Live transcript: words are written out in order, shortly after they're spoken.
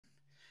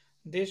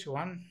This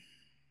one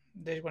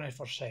is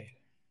for sale.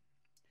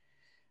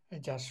 I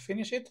just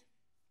finished it.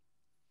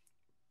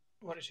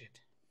 What is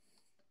it?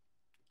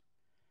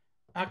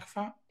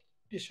 Agfa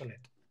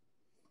Isolette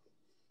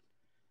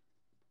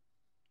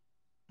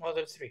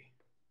Model 3,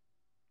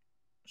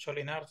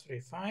 Solinar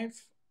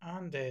 3.5,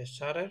 and the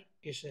shutter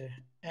is a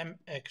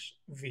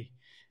MXV,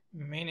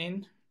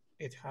 meaning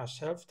it has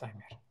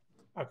self-timer.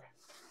 Okay,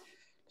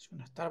 it's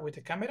gonna start with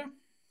the camera.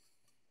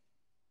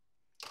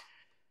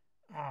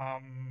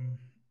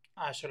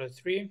 Isolette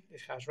 3,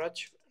 it has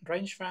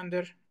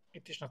rangefinder.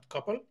 It is not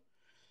coupled,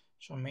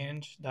 so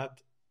means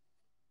that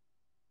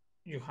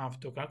you have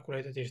to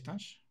calculate the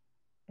distance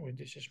with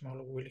this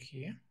small wheel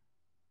here.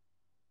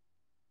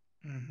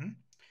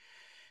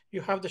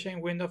 You have the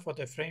same window for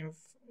the frame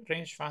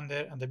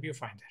rangefinder and the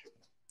viewfinder.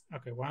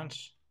 Okay,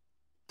 once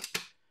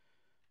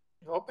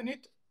you open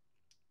it,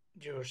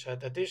 you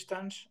set the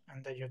distance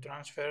and then you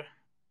transfer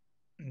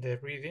the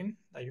reading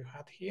that you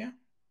had here.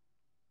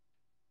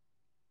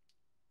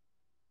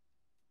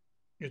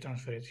 You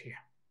transfer it here.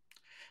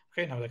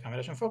 Okay, now the camera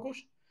is in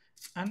focus,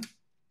 and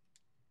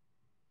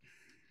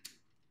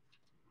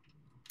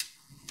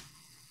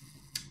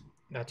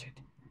that's it.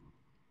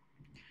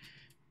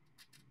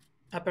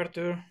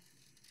 Aperture,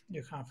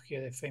 you have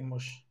here the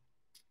famous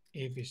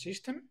EV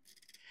system.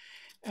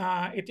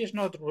 It is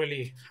not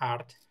really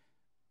hard.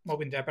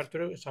 Moving the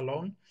aperture is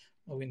alone,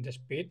 moving the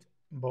speed,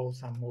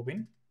 both are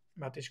moving,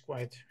 but it's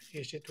quite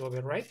easy to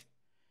override.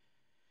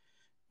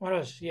 What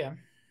else? Yeah,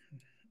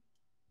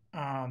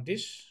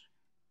 this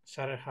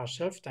shutter has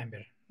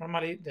self-timer.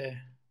 Normally the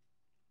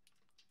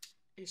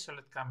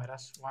Isolette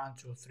cameras 1,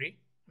 2, 3,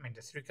 I mean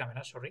the 3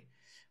 cameras, sorry,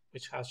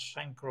 which has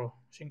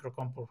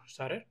Synchro-Compur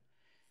shutter,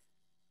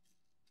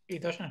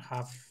 it doesn't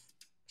have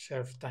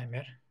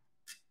self-timer.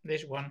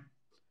 This one,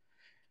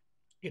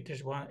 it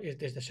is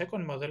the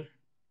second model,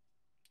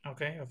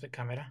 okay, of the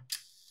camera,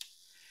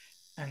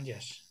 and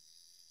yes,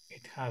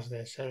 it has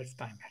the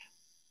self-timer.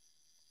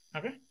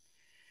 Okay,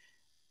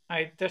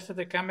 I tested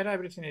the camera,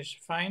 everything is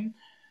fine,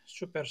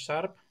 super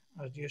sharp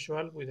as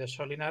usual with the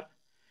Solinar.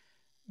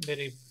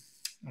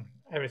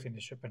 Everything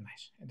is super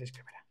nice in this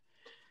camera.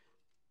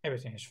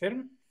 Everything is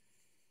firm.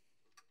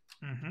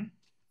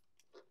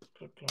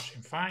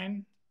 Closing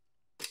fine,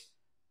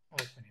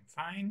 opening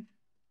fine.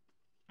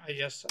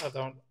 I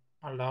don't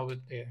allow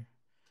the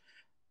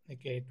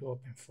gate to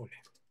open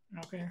fully.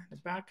 Okay, the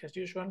back as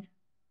usual.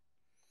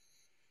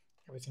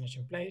 Everything is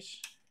in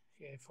place.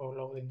 Here for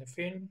loading the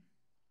film.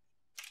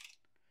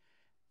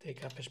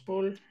 Take up a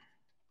spool.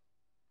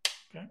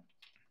 Okay.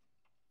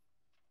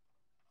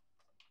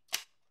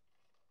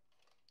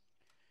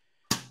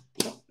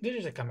 So this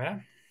is the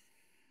camera.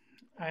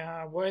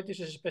 Why this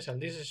is special?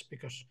 This is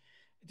because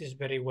it is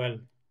very well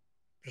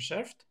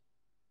preserved.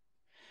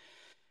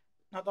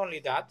 Not only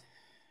that,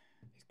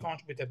 it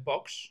comes with a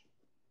box.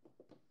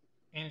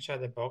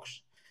 Inside the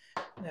box,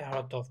 there are a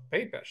lot of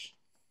papers.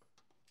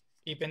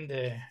 Even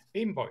the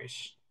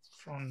invoice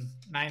from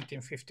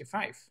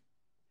 1955.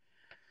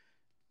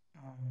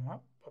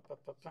 No,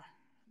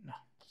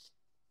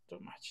 too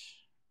much.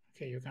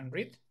 Okay, you can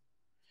read.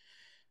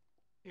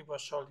 It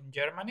was sold in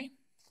Germany.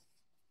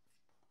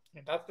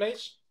 In that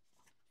place,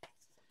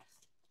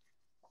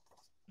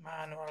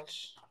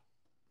 manuals,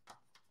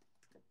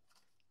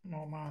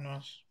 more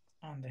manuals,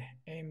 and the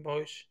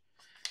invoice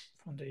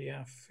from the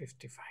year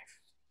 55.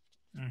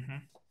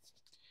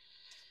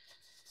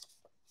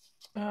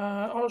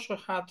 Also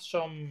had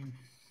some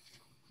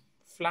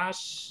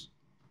flash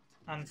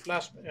and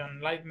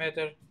light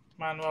meter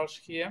manuals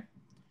here,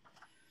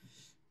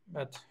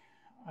 but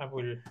I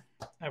will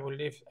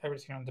leave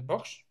everything on the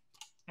box.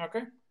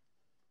 Okay,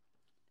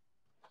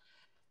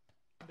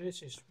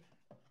 this is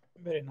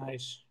very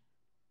nice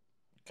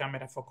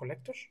camera for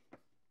collectors.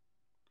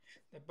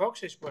 The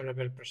box is very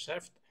well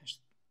preserved.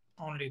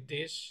 Only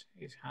this,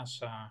 it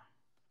has a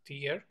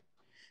tear,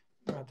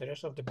 but the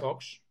rest of the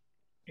box,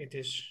 it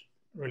is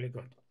really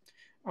good.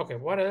 Okay,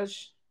 what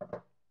else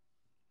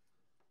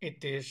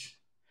it is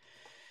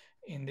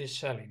in this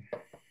selling?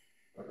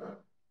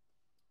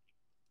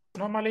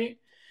 Normally,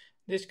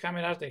 these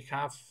cameras, they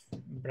have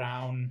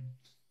brown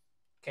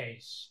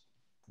case.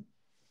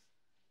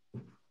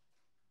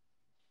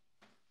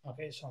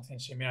 Okay, something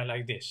similar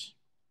like this.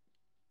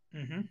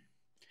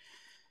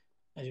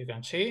 As you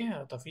can see,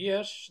 out of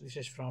years, this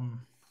is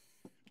from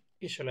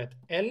Isolette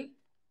L,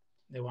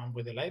 the one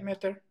with the light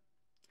meter.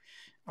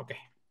 Okay,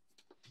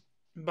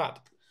 but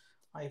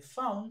I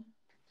found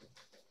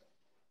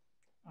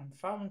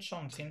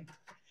something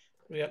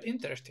real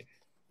interesting.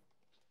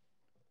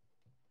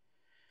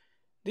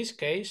 This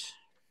case,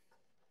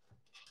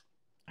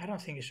 I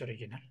don't think it's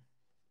original,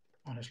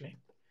 honestly,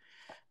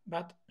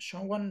 but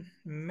someone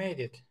made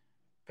it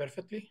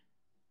perfectly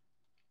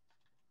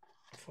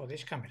for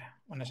this camera.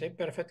 When I say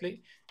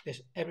perfectly,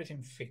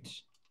 everything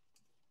fits.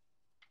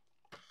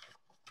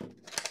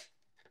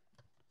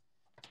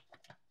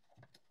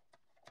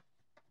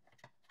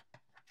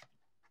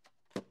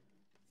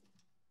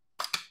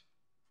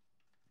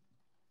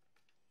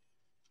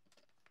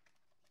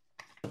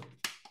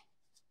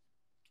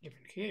 Even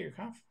here you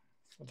have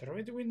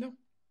photo-ready window.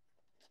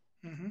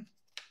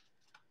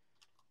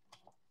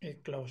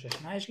 It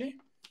closes nicely.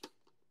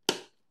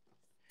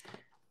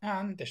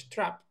 And the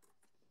strap,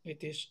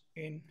 it is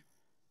in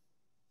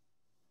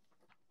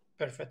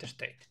perfect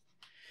state.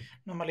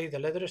 Normally the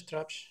leather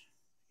straps,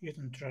 you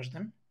don't trust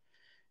them.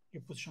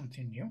 You put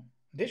something new.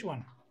 This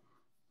one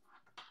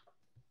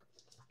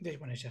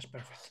is just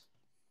perfect.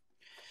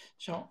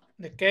 So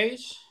the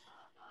case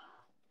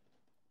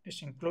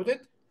is included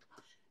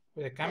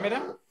with the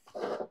camera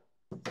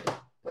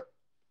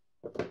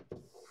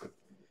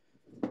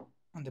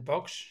and the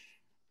box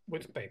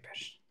with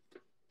papers.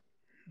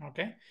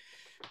 Okay,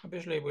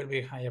 obviously it will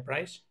be higher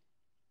price.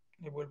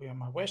 It will be on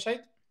my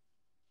website.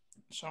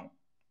 So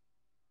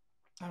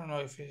I don't know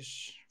if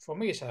it's, for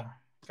me it's a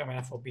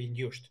camera for being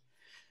used.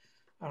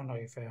 I don't know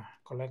if a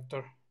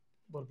collector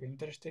will be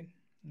interested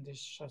in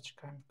this such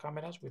kind of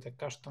cameras with a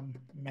custom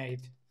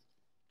made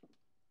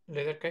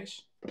leather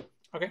case.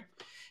 Okay,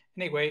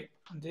 anyway,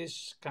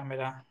 this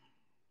camera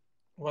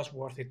was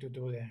worth it to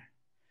do the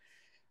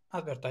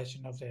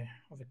advertising of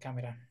the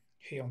camera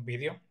here on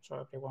video, so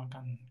everyone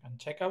can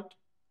check out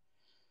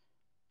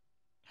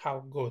how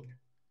good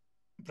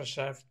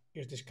preserved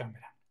is this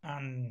camera.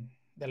 And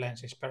the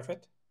lens is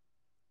perfect.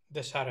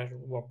 The shutter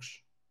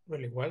works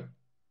really well.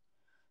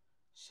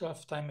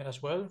 Self-timer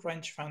as well.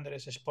 Rangefinder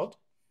is spot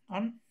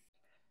on.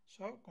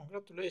 So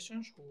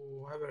congratulations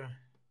whoever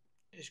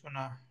is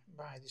gonna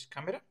buy this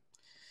camera.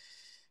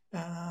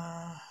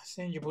 I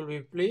think you will be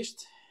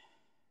pleased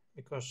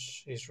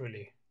because it's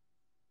really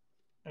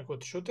a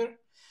good shooter.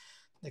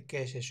 The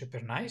case is super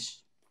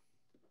nice.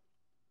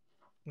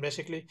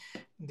 Basically,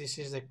 this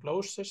is the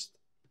closest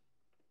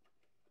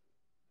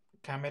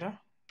camera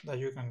that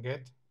you can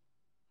get.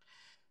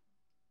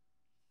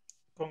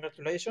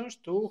 Congratulations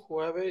to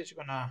whoever is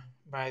gonna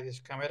buy this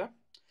camera.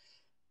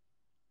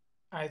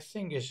 I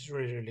think it's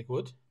really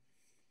good.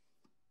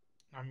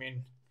 I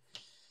mean,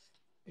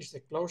 it's the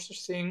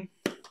closest thing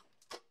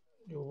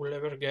you will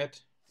ever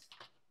get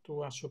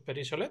to a Super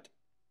Isolette.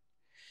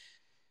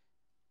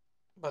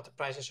 But the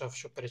prices of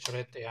Super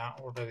Isolette, they are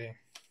already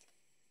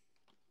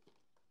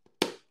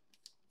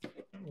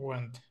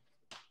went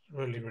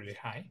really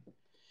high.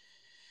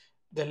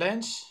 The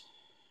lens,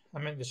 I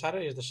mean, the shutter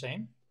is the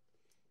same.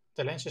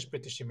 The lens is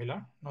pretty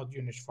similar, not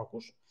unit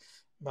focus,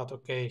 but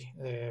okay,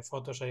 the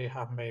photos I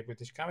have made with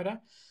this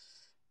camera,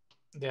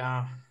 they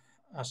are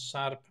as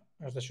sharp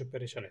as the Super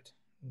Isolette.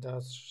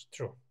 That's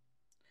true.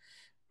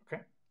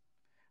 Okay.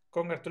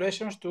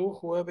 Congratulations to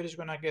whoever is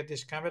gonna get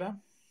this camera.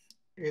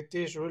 It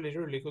is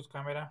really good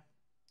camera,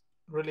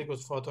 really good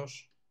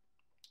photos,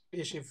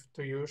 easy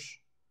to use,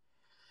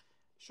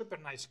 super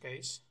nice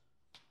case,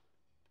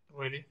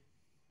 really.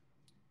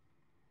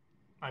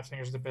 I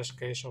think it's the best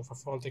case of a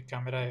faulty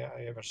camera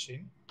I ever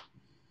seen,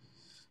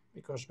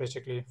 because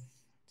basically it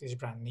is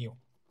brand new.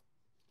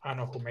 I don't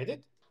know who made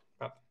it,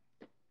 but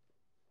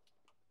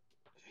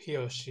he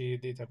or she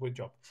did a good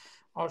job.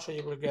 Also,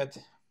 you will get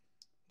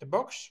the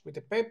box with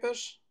the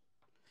papers.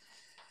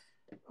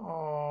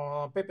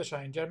 Papers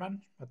are in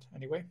German, but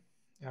anyway,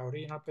 they are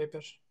original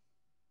papers.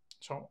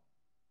 So,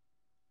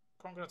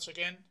 congrats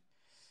again,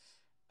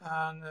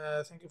 and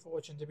thank you for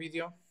watching the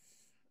video.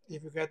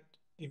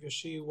 If you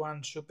see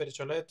one Super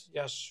Isolette,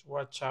 just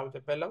watch out the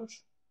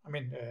bellows. I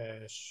mean,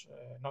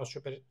 not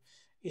Super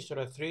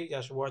Isolette 3,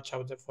 just watch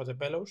out for the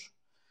bellows.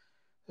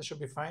 That should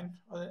be fine.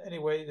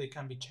 Anyway, they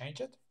can be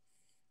changed.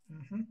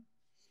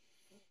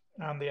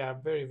 And they are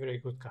very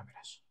good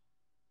cameras.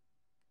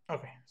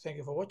 Okay, thank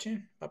you for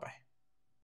watching. Bye-bye.